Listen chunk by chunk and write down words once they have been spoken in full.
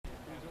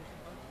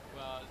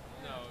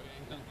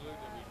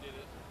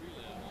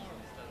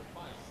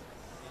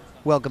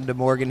Welcome to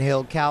Morgan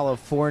Hill,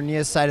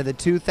 California, site of the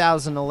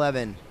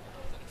 2011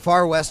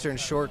 Far Western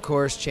Short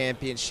Course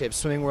Championship.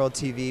 Swimming World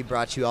TV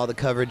brought you all the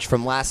coverage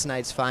from last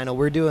night's final.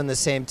 We're doing the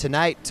same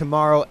tonight,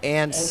 tomorrow,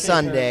 and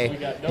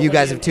Sunday. You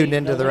guys have tuned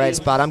into the right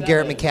spot. I'm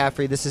Garrett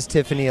McCaffrey. This is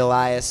Tiffany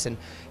Elias, and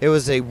it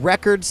was a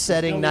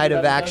record-setting night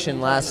of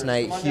action last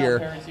night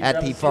here at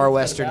the Far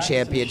Western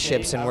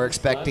Championships, and we're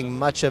expecting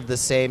much of the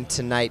same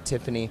tonight,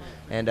 Tiffany.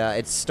 And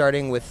it's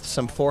starting with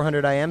some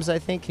 400 IMs, I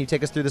think. Can you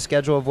take us through the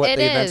schedule of what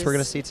the events we're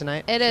going to see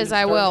tonight? It is,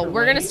 I will.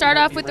 We're going to start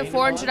off with the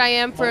 400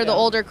 IM for the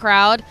older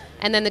crowd,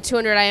 and then the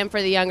 200 IM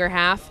for the younger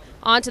half.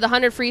 On to the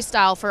 100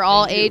 freestyle for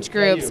all age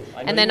groups,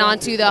 and then on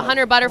to the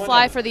 100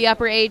 butterfly for the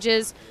upper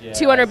ages,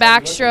 200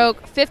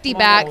 backstroke, 50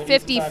 back,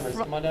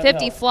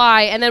 50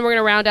 fly, and then we're going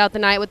to round out the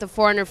night with the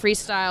 400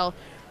 freestyle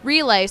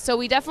relay. So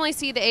we definitely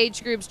see the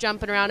age groups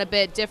jumping around a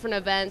bit, different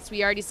events.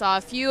 We already saw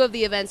a few of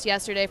the events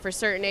yesterday for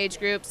certain age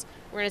groups.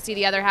 We're going to see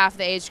the other half of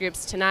the age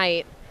groups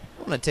tonight.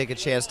 I want to take a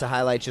chance to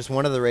highlight just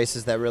one of the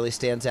races that really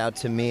stands out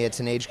to me.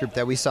 It's an age group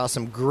that we saw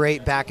some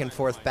great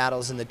back-and-forth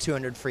battles in the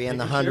 200 free and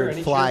the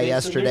 100 fly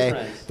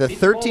yesterday. The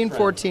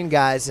 13-14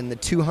 guys in the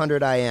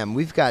 200 IM.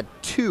 We've got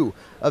two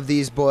of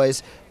these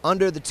boys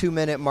under the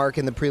 2-minute mark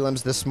in the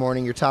prelims this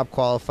morning. Your top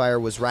qualifier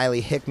was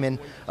Riley Hickman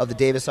of the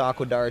Davis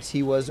Aqua Darts.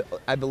 He was,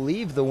 I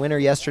believe, the winner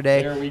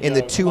yesterday in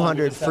the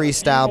 200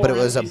 freestyle, but it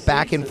was a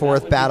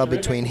back-and-forth battle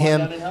between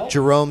him,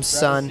 Jerome's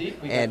son,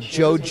 and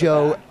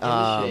JoJo.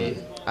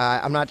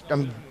 I'm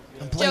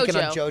blanking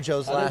on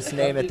JoJo's last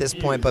name at this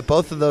point, but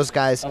both of those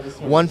guys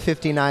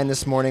 159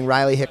 this morning,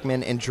 Riley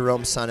Hickman and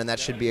Jerome's son, and that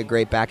should be a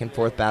great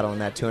back-and-forth battle in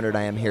that 200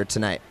 IM here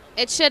tonight.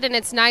 It should, and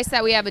it's nice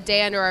that we have a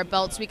day under our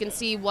belt so we can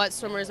see what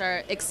swimmers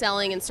are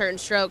excelling in certain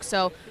strokes.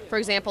 So, for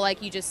example,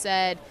 like you just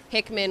said,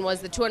 Hickman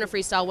was the 200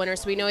 freestyle winner,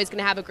 so we know he's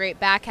going to have a great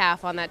back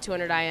half on that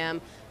 200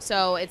 IM.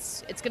 So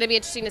it's going to be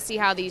interesting to see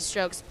how these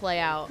strokes play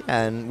out.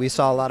 And we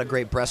saw a lot of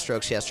great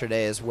breaststrokes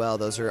yesterday as well.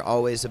 Those are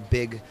always a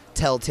big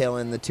telltale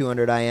in the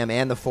 200 IM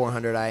and the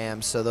 400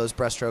 IM, so those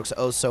breaststrokes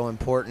oh so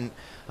important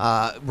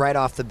right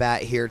off the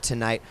bat here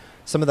tonight.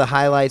 Some of the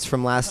highlights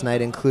from last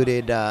night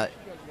included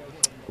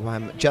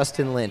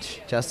Justin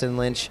Lynch.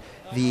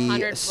 The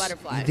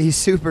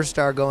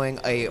superstar, going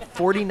a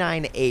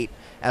 49.8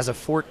 as a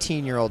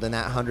 14-year-old in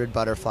that 100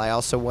 butterfly.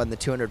 Also won the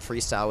 200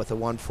 freestyle with a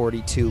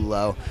 142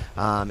 low.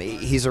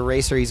 He's a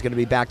racer. He's going to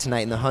be back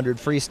tonight in the 100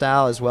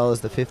 freestyle as well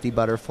as the 50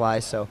 butterfly.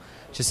 So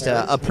just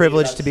a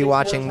privilege to be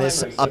watching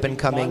this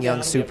up-and-coming young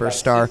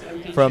superstar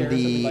from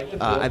the,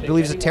 I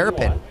believe it's a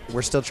Terrapin.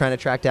 We're still trying to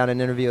track down an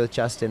interview with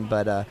Justin,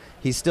 but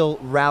he's still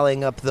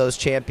rallying up those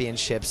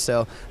championships.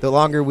 So the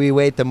longer we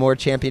wait, the more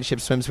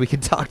championship swims we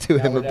can talk to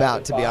him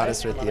about, to be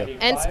honest with you.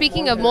 And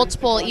speaking of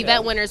multiple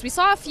event winners, we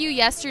saw a few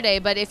yesterday,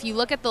 but if you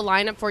look at the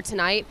lineup for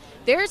tonight,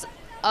 there's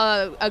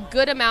a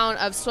good amount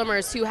of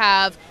swimmers who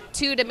have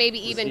 2 to maybe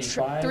even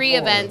 3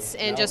 events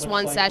in just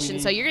one session.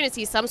 So you're going to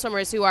see some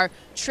swimmers who are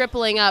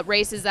tripling up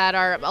races that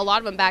are, a lot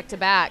of them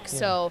back-to-back.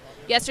 So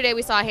yesterday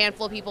we saw a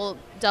handful of people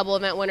double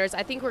event winners.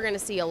 I think we're going to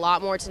see a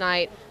lot more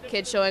tonight,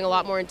 kids showing a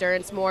lot more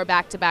endurance, more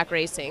back-to-back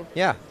racing.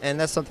 Yeah, and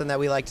that's something that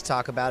we like to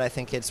talk about. I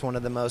think it's one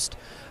of the most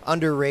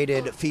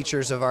underrated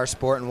features of our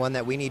sport and one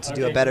that we need to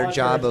do a better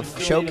job of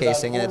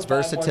showcasing, and it's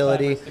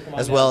versatility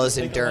as well as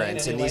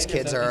endurance. And these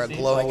kids are a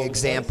glowing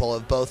example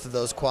of both of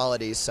those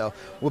qualities. So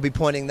we'll be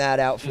pointing that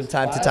out from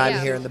time to time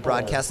here in the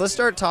broadcast. Let's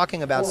start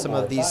talking about some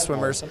of these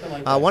swimmers.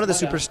 One of the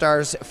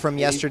superstars from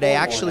yesterday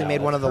actually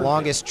made one of the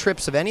longest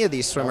trips of any of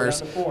these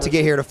swimmers to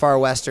get here to Far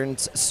Western.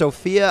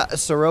 Sophia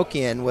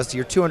Sorokian was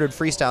your 200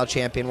 freestyle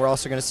champion. We're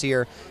also going to see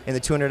her in the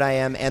 200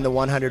 IM and the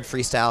 100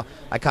 freestyle.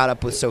 I caught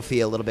up with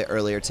Sophia a little bit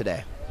earlier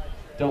today.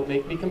 Don't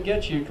make me come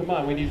get you. Come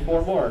on, we need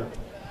 4 more.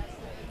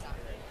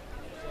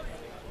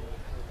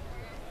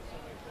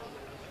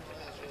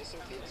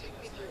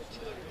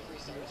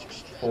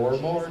 Four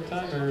more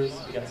timers.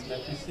 We got some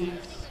empty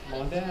seats.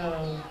 Come on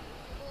down.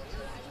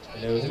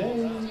 Hello,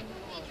 hello.